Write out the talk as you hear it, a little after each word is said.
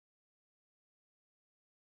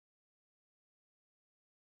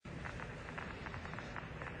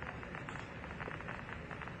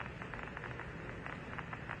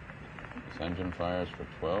Engine fires for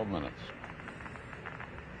 12 minutes.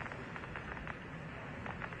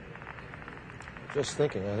 Just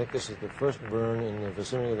thinking, I think this is the first burn in the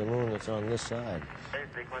vicinity of the moon that's on this side. Okay,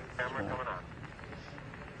 sequence camera coming on.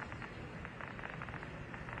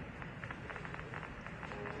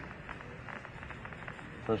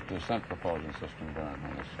 First descent propulsion system burn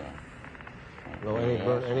on this side. No,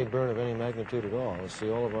 any burn of any magnitude at all. Let's see,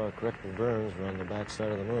 all of our corrected burns were on the back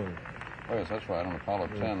side of the moon. Oh, yes, that's right. On Apollo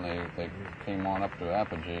 10, they came on up to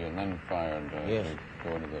apogee and then fired Yes. to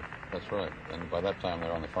go into the... That's right. And by that time,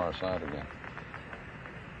 they're on the far side again.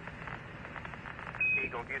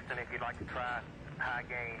 Eagle Houston, if you'd like to try high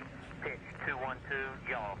gain, pitch 212,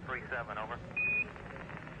 yaw 37, over.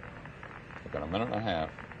 We've got a minute and a half.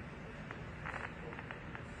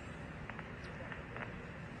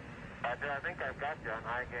 Roger, I think I've got you on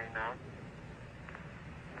high gain now.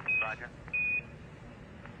 Roger.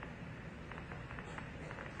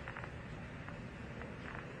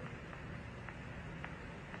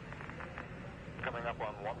 Coming up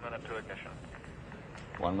on 1 minute to ignition.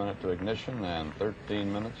 1 minute to ignition and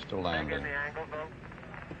 13 minutes to landing. Getting the angles, though?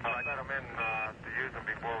 I got them in to use them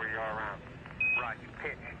before we yaw around. Right,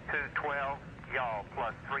 pitch 212, yaw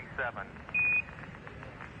plus 37.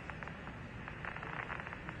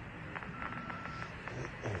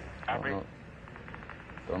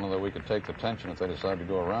 Don't know that we could take the tension if they decide to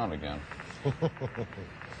go around again.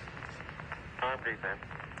 Arm defense.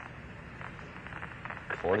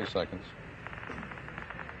 40 seconds.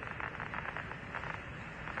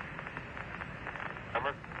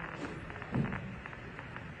 Number?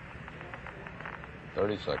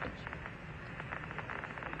 30 seconds.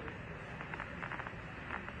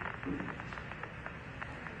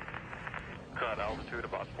 Cut altitude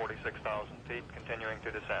about 46,000 feet, continuing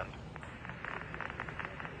to descend.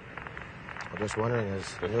 I'm just wondering,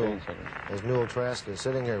 as Newell Trask is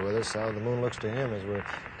sitting here with us, how the moon looks to him as we're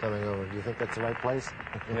coming over. Do you think that's the right place?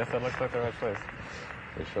 Yes, that looks like the right place.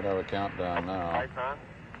 We should have a countdown now. Lights on.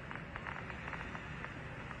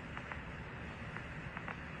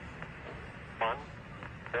 One,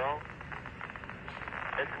 zero.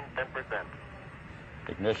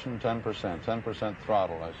 Ignition 10%. Ignition 10%. 10%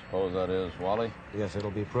 throttle, I suppose that is, Wally? Yes,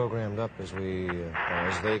 it'll be programmed up as they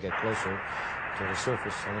get closer to the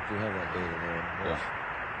surface. I think you have that data there. Yes.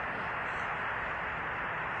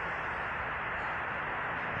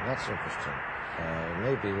 And that's interesting.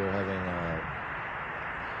 Maybe we're having a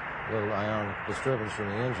little ionic disturbance from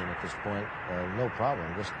the engine at this point. No problem,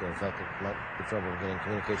 just the fact that it might be trouble getting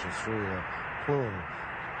communications through the plume.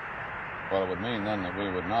 Well, it would mean then that we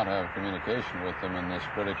would not have communication with them in this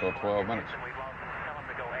critical 12 minutes. Tell them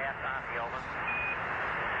to go aft on the over.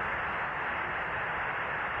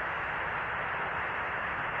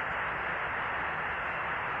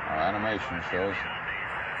 Our animation shows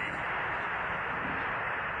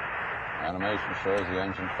the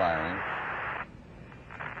engine firing.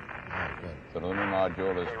 The lunar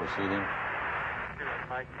module is proceeding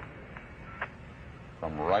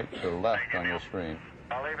from right to left on your screen.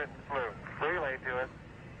 I'll leave it in flu. Relay to it.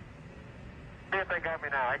 See if they got me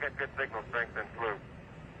now. I got good signal strength in flu. Yeah,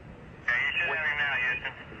 you should have me now,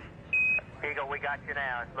 Houston. Eagle, we got you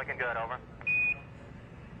now. It's looking good, over.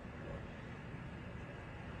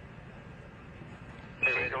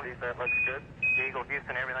 Eagle, that looks good. Eagle,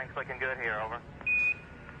 Houston, everything's looking good here, over.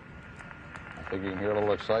 I think you can hear a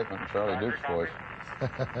little excitement in Charlie Duke's voice.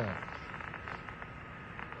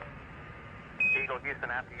 Eagle, Houston,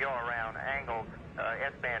 after yaw around, angled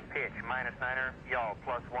S-band pitch, -9er, yaw,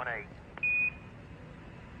 +18.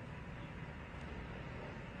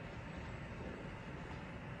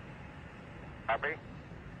 Copy.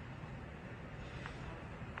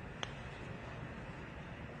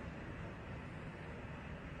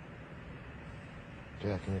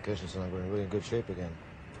 Yeah, communications are in really good shape again.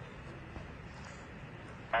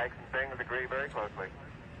 Action things agree very closely.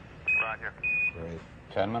 Roger. Great.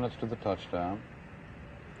 10 minutes to the touchdown.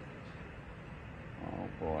 Oh,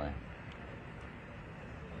 boy.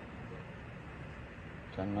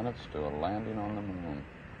 10 minutes to a landing on the moon.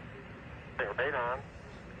 Date on.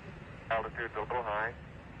 Altitude's a little high.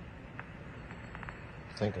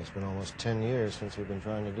 I think it's been almost 10 years since we've been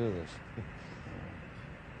trying to do this.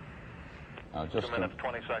 Now, just 2 minutes,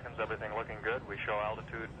 20 seconds, everything looking good. We show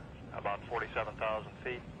altitude about 47,000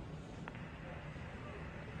 feet.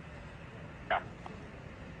 Yeah.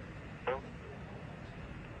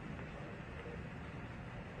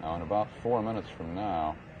 Now, in about 4 minutes from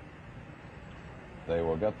now, they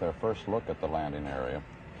will get their first look at the landing area.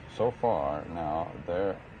 So far, now,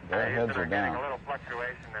 their heads are getting down. a little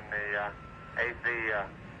fluctuation in the AC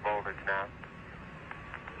voltage now.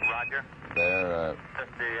 Roger. They're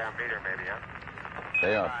 50 meter maybe, huh?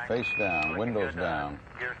 they are face down, windows down.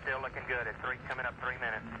 You're still looking good at coming up 3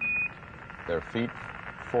 minutes. Their feet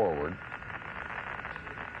forward.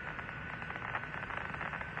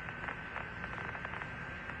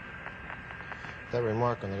 That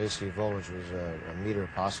remark on the AC voltage was a meter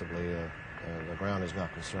possibly. The ground is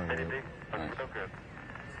not concerned with it. Right. Still good.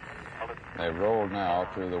 They rolled now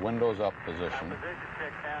to the windows up position, Position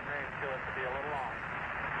check downrange to us to be a little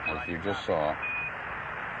long. as you just saw.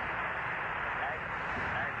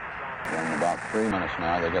 In about 3 minutes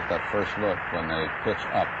now, they get that first look when they pitch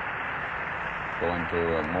up, go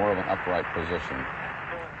into more of an upright position,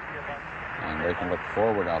 and they can look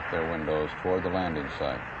forward out their windows toward the landing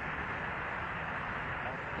site.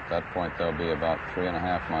 At that point, they'll be about 3.5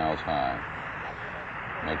 miles high,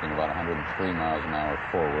 making about 103 miles an hour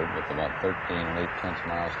forward with about 13 8/10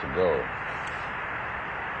 miles to go.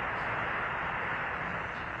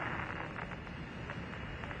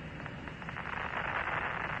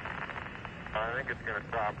 I think it's going to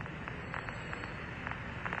drop.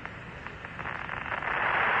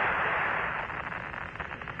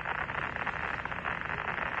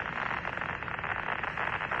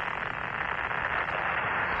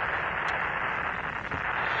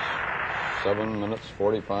 Seven minutes,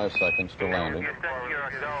 45 seconds to landing. You're a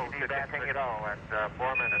go to continue at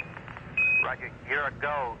 4 minutes. Roger, you're a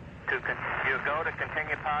go to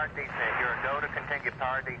continue power descent. You're a go to continue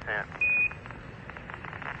power descent.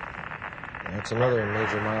 That's another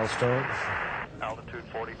major milestone. Altitude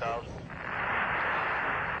 40,000.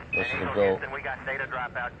 This is a Eagle go, Houston, we got data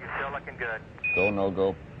dropout. You're still looking good. go,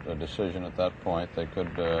 no-go decision at that point. They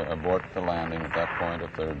could abort the landing at that point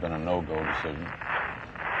if there had been a no-go decision.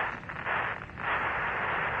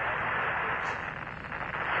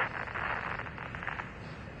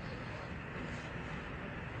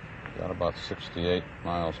 Got about 68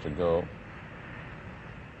 miles to go.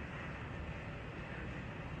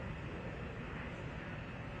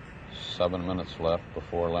 Seven minutes left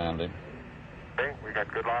before landing. Okay, we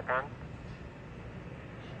got good lock on.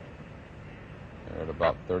 They're at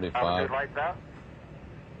about Altitude lights out.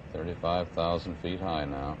 35,000 feet high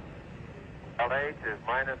now. LH is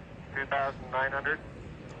minus 2,900.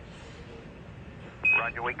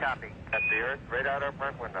 Roger, we copy. That's the Earth, right out our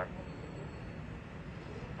front window.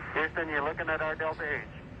 Houston, you're looking at our Delta H.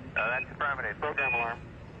 That's affirmative. Program alarm.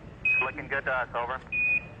 It's looking good to us, over.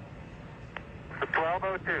 It's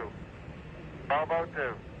 1202.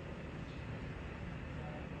 1202.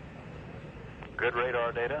 Good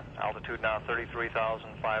radar data. Altitude now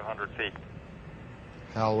 33,500 feet.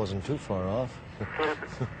 Hal wasn't too far off.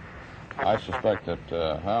 I suspect that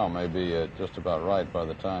Hal may be just about right by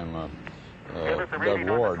the time Give us a Doug reading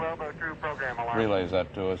on the Ward 1202 program alarm. relays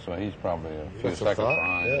that to us, so he's probably a few Just a seconds thought,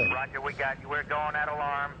 behind. yeah. Roger, we got you. We're going at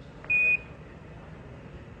alarm.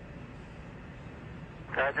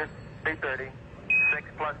 Roger, 330. 6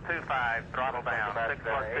 plus 25, throttle down. 6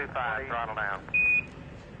 plus 25, throttle down.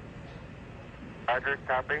 Roger,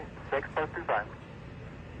 copy. 6 plus 25.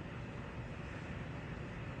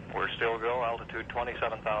 We're still go. Altitude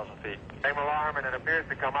 27,000 feet. Same alarm, and it appears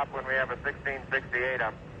to come up when we have a 1668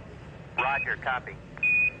 up. Roger, copy.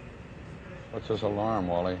 What's this alarm,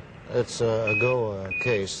 Wally? It's a go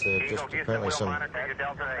case. That Eagle just Houston, apparently we'll some monitor your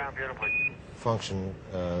Delta H. Beautifully. function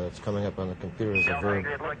that's coming up on the computer as a Delta H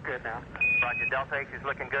verb. is looking good now. Roger, Delta H is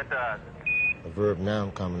looking good to us. A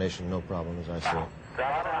verb-noun combination, no problem, as I see.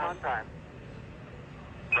 Throttle on time.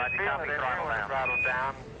 Roger, copy, throttle down. Throttle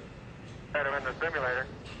down. Better in the simulator.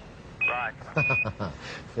 Right.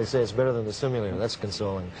 They say it's better than the simulator. That's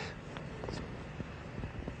consoling.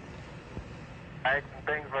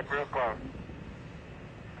 Things look real close.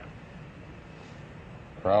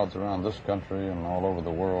 Crowds around this country and all over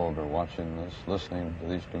the world are watching this, listening to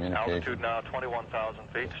these communications. Altitude now 21,000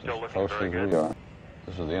 feet. Still As looking close very as good. we are.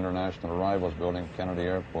 This is the International Arrivals Building, Kennedy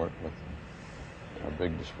Airport, with a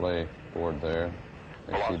big display board there.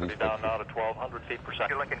 They see Velocity these down pictures. now to 1,200 feet per You're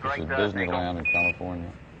second. looking This great is to us, Eagle. Disneyland in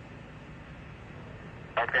California.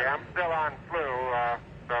 Okay, I'm still on flu,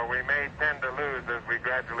 so we may tend to lose as we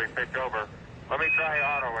gradually pitch over. Let me try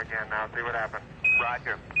auto again now, see what happens.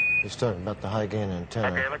 Roger. He's talking about the high gain antenna.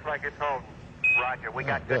 Okay, looks like it's holding. Roger, we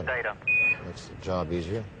got good. good data. Makes the job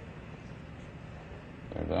easier.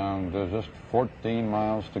 They're down to just 14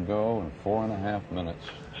 miles to go and 4.5 minutes.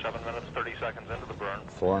 7 minutes, 30 seconds into the burn.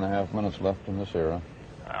 4.5 minutes left in this era.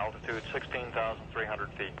 Altitude 16,300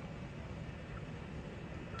 feet.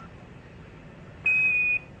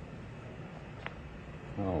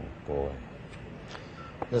 Oh, boy.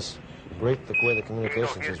 This great the way the Eagle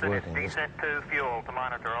communications is Houston, working. it's descent to fuel to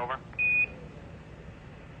monitor, over.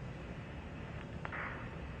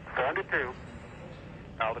 Under 2.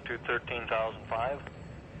 Altitude 13,005.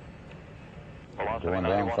 Velocity Going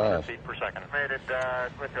down 9,100 fast. feet per second. Made it,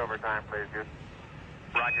 switch over time, please, Houston.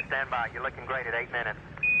 Roger, stand by. You're looking great at 8 minutes.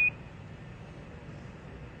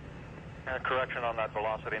 Correction on that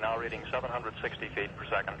velocity, now reading 760 feet per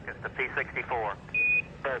second. It's the P-64.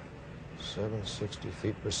 Good. 760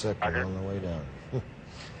 feet per second Roger. on the way down.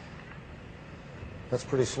 That's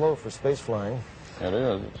pretty slow for space flying. It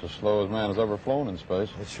is. It's as slow as man has ever flown in space.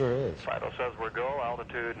 It sure is. FIDO says we're go,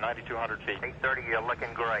 altitude 9,200 feet. 8:30, you're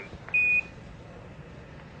looking great.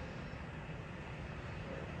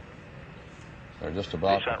 They're just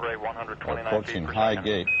about Descent rate 129 approaching feet per high second.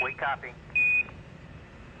 gate. We copy.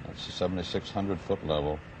 That's the 7,600 foot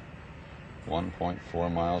level.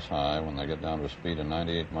 1.4 miles high when they get down to a speed of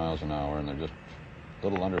 98 miles an hour, and they're just a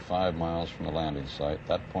little under 5 miles from the landing site. At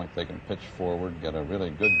that point, they can pitch forward, get a really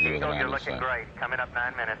good view of the Eagle, you're landing looking site. great. Coming up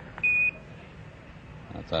 9 minutes.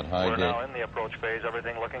 At that high We're gate, now in the approach phase,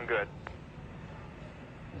 everything looking good.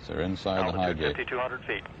 as they're inside the high Altitude gate, 5,200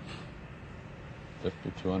 feet.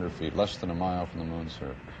 5,200 feet, less than a mile from the moon's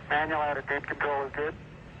surface. Manual attitude control is good.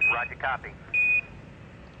 Roger, copy.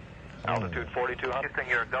 Altitude 4,200. Houston,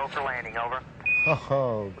 you're a go for landing, over.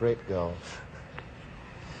 Oh, great go.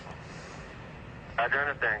 Roger,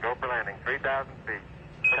 understand. Go for landing. 3,000 feet.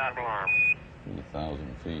 Copy. Alarm.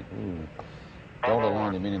 3,000 feet. Ooh. Go to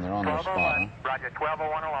landing, meaning they're on their spot, huh? Roger,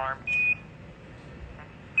 1201 alarm.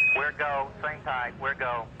 We're go. Same tide. We're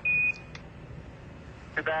go.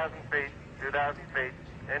 2,000 feet. 2,000 feet.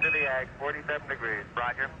 Into the ag. 47 degrees.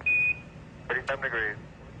 Roger. 47 degrees.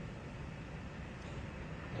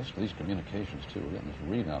 Just these communications, too. We're getting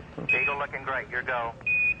this readout perfect. Eagle looking great. You're go.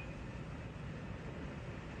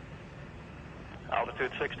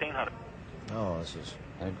 Altitude 1,600. Oh, this is...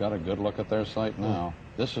 They've got a good look at their site now.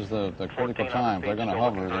 This is the critical 1,400 time. If they're going to feet,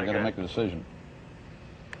 hover, still they're looking going to very make a decision.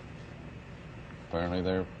 Apparently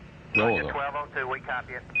they're go, Roger, though. 1202. We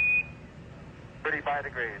copy it. 35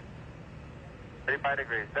 degrees. 35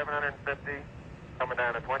 degrees. 750. Coming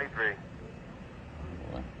down to 23.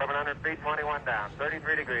 Boy. 700 feet, 21 down.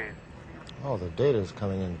 33 degrees. Oh, the data's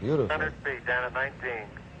coming in beautifully. 100 feet down at 19.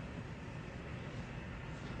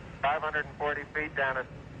 540 feet down at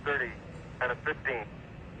 30 and at 15.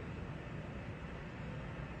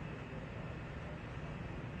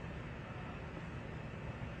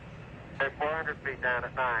 Okay, 400 feet down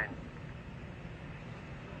at 9.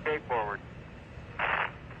 Gate forward.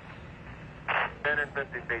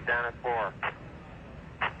 1050 feet down at 4.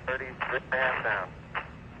 30 and a half down.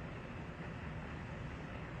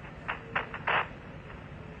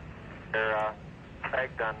 They're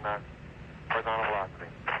pegged on horizontal velocity.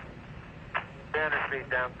 300 feet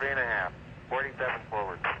down, 3.5. 47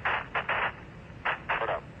 forward. Put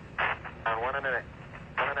up. Down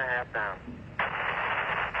 1.5 down.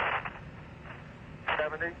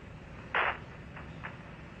 70.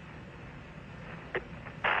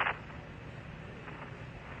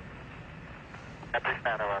 Epic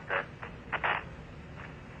shadow out there.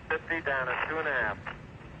 50 down at 2.5.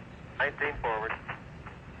 19 forward.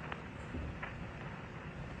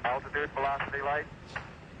 Altitude, velocity, light.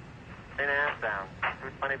 3.5 down.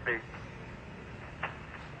 220 feet.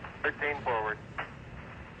 13 forward.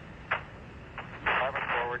 11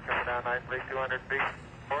 forward, coming down nicely. 200 feet.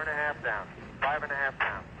 4.5 down. 5.5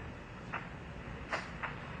 down.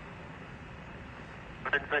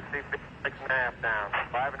 160 feet. 6.5 down.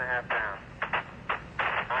 5.5 down.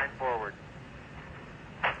 9 forward.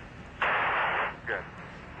 Good.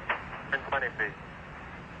 120 feet.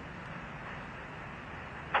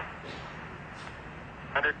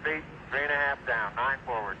 100 feet, 3.5 down, 9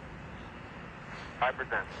 forward.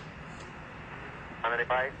 5%. How many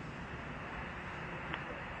feet?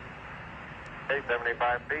 Okay,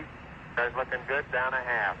 75 feet. Guys looking good, down a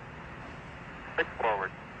half. 6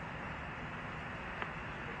 forward.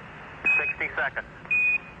 60 seconds.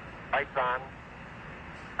 Lights on.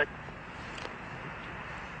 6.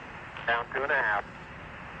 Down 2.5.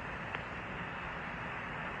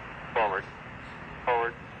 Forward.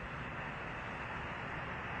 Forward.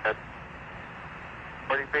 Good.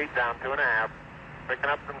 40 feet down, 2.5. Picking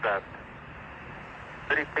up some dust.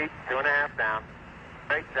 30 feet, 2.5 down.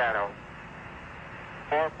 Straight shadow.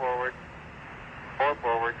 4 forward. 4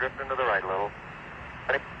 forward. Drifting to the right a little.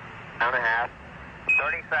 Down a half.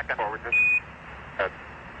 30 seconds. Forward. Just. Good.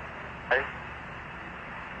 Okay.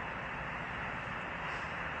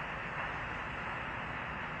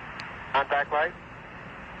 Contact light.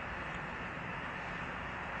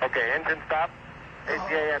 Okay, engine stop.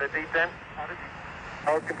 ACA at a descent.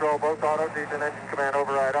 Mode control, both auto, descent engine command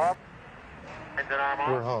override off. Engine arm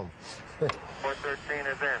We're on. home. 413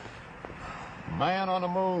 is in. Man on the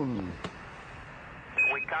moon.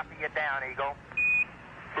 We copy you down, Eagle.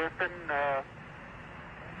 Listen,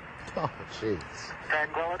 Oh, jeez.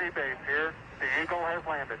 Tranquility Base here. The Eagle has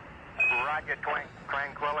landed. Roger,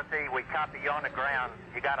 Tranquility. We copy you on the ground.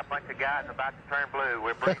 You got a bunch of guys about to turn blue.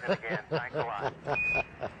 We're breathing again. Thanks a lot.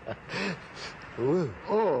 Ooh.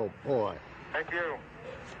 Oh, boy. Thank you.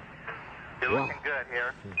 You're looking good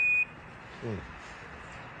here.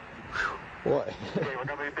 Boy. Okay, we're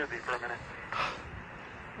going to be busy for a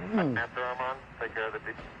minute. After I'm on, take care of the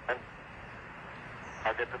defense.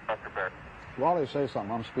 I'll get this stuff prepared. Wally, say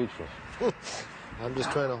something. I'm speechless. I'm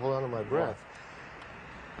just trying to hold on to my breath.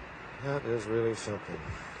 That is really something.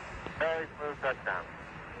 Very smooth touchdown.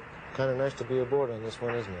 Kind of nice to be aboard on this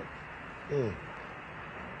one, isn't it?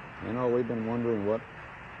 You know, we've been wondering what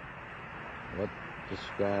this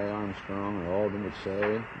guy Armstrong or Aldrin would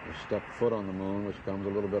say. He stepped foot on the moon, which comes a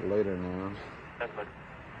little bit later now.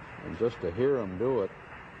 And just to hear him do it,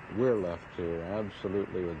 we're left here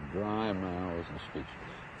absolutely with dry mouths and speechless.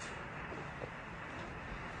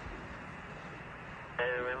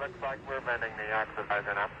 It looks like we're bending the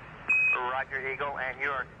oxidizer now. Roger, Eagle, and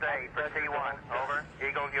you're stay for T1. Over.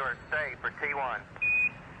 Eagle, you're stay for T1.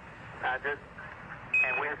 Roger.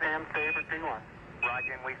 And we Sam, stay for T1.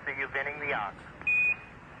 Roger, and we see you venting the ox.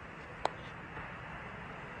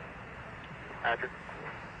 Roger.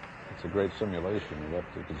 It's a great simulation of what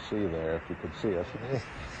you can see there, if you could see us.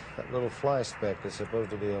 That little fly speck is supposed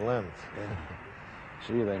to be a lens.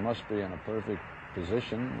 Gee, they must be in a perfect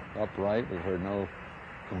position, upright. We've heard no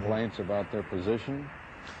complaints about their position.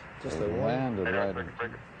 Just They a landed right.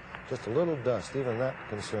 Just a little dust. Even that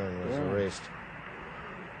concern was erased.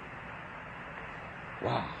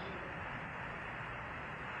 Wow.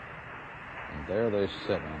 And there they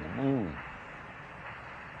sit on the moon.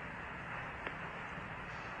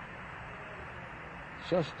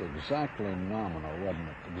 Just exactly nominal, wasn't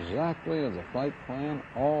it? Exactly as the flight plan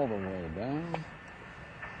all the way down.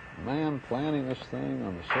 Man planning this thing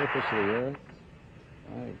on the surface of the Earth.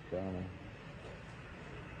 My golly.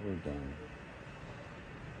 We're done.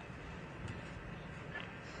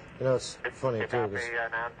 You know, it's funny, too, Copy,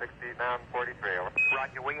 because now 60, now 43. Over.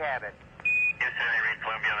 Roger, we have it. Yes, sir. I read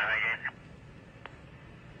Columbia on the high gauge.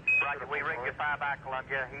 Roger, we ring you 5 by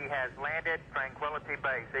Columbia. He has landed Tranquility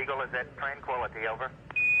Base. Eagle is at Tranquility. Over.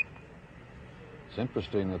 It's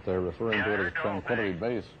interesting that they're referring to it as Tranquility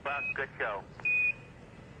Base. Buzz, good show.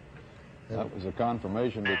 That was a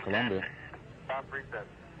confirmation to Columbia. Top reset.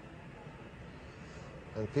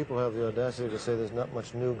 and people have the audacity to say there's not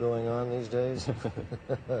much new going on these days.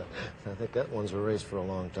 I think that one's erased for a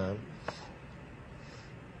long time.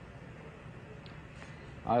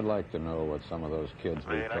 I'd like to know what some of those kids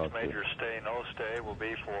The we next talked major to. stay, no stay, will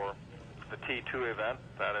be for the T2 event.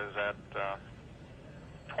 That is at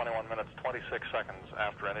 21 minutes, 26 seconds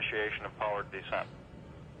after initiation of powered descent.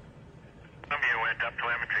 Columbia went up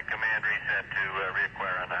telemetry command reset to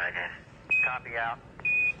reacquire on the high gain. Copy out.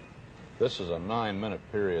 This is a 9-minute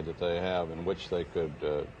period that they have in which they could,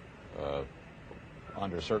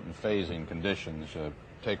 under certain phasing conditions,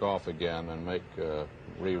 take off again and make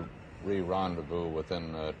re-rendezvous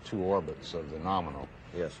within 2 orbits of the nominal.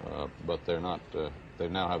 Yes. But they're not. They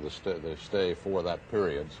now have the stay for that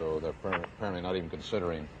period, so they're apparently not even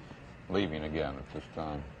considering leaving again at this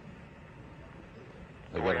time.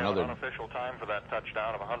 They've got We have another an unofficial time for that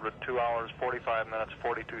touchdown of 102 hours, 45 minutes,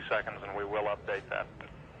 42 seconds, and we will update that.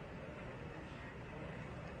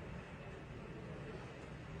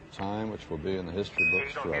 time, which will be in the history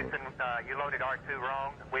books Eagle forever. Houston, you loaded R2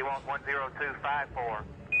 wrong. We want 10254.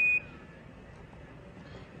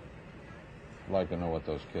 I'd like to know what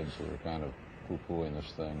those kids who are kind of poo-pooing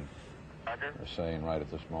this thing Roger. are saying right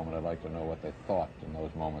at this moment. I'd like to know what they thought in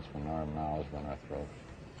those moments when our mouths were in our throats.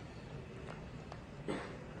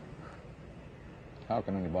 How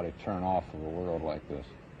can anybody turn off of a world like this?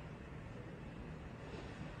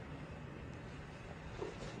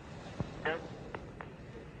 Good.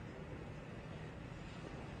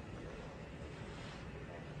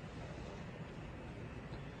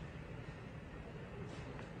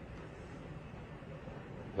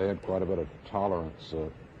 They had quite a bit of tolerance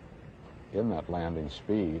in that landing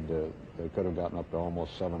speed. They could have gotten up to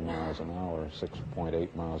almost 7 miles an hour,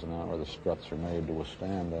 6.8 miles an hour. The struts are made to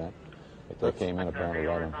withstand that. But they came in apparently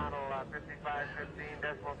right on time. Horizontal 5515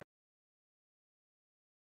 decimal